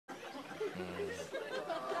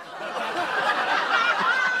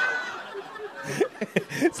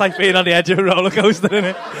like being on the edge of a roller coaster, isn't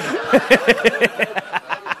it?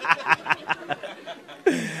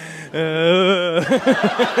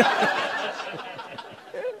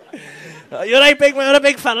 You're right, big man, a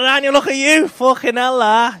big fella, aren't you? Look at you. Fucking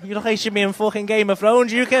hell, you look like you should be in fucking Game of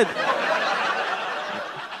Thrones, you kid.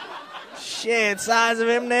 Shit, size of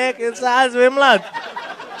him, Nick. It's size of him, lad.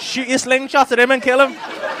 Shoot your slingshot at him and kill him.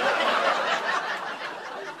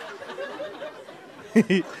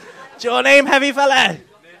 What's your name, heavy fella?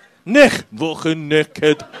 Nick. Fucking Nick,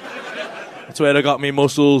 kid. That's where I got me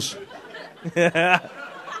muscles.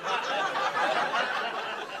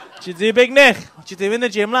 What you do, big Nick? What you do in the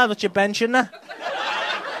gym, lad? What you benching there?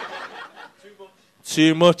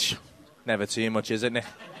 Too much. Never too much, is it, Nick?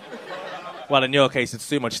 Well, in your case, it's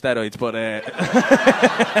too much steroids, but...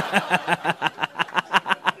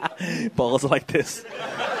 balls are like this.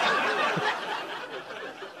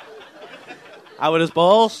 How are his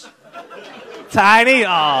balls? Tiny?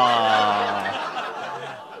 Aww.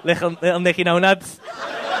 Little Nicky No-Nads.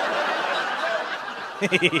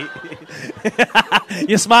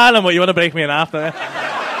 You're smiling, but you want to break me in half, don't you?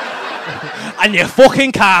 And you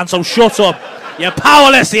fucking can't, so shut up. You're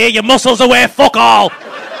powerless here, your muscles are weigh fuck all.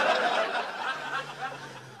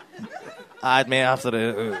 I'd me after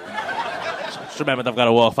the... Just remember I've got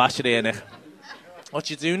to walk faster here, Nick. What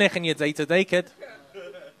you do, Nick, in your day-to-day, kid?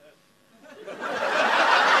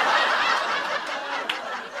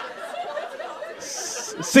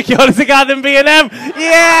 Security guard in B&M.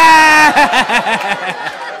 Yeah!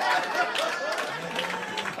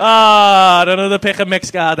 Oh, another pick and mix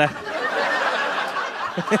guard.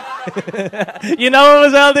 You know him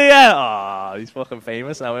as well, do you? Oh, he's fucking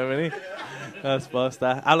famous now, isn't he? That's boss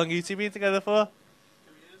that. How long have you two been together for?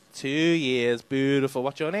 2 years. Beautiful.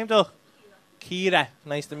 What's your name, though? Kira.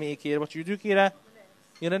 Nice to meet you, Kira. What you do, Kira?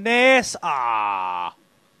 You're a nurse. Ah.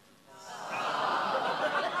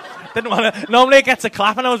 Didn't want to. Normally it gets a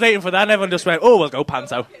clap, and I was waiting for that, and everyone just went, "Oh, we'll go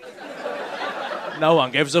pants out." No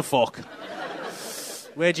one gives a fuck.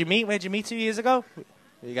 Where'd you meet? 2 years ago?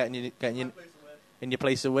 Were you getting in your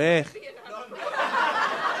place of work?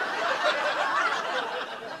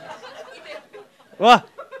 What?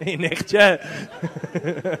 He nicked you.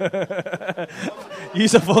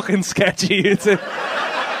 You're fucking sketchy, you two.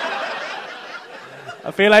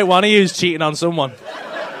 I feel like one of you's cheating on someone.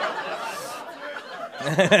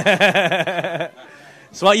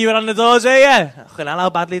 So what, you were on the doors, were you? How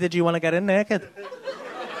badly did you want to get in there, kid?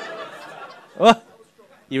 What?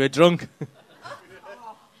 You were drunk?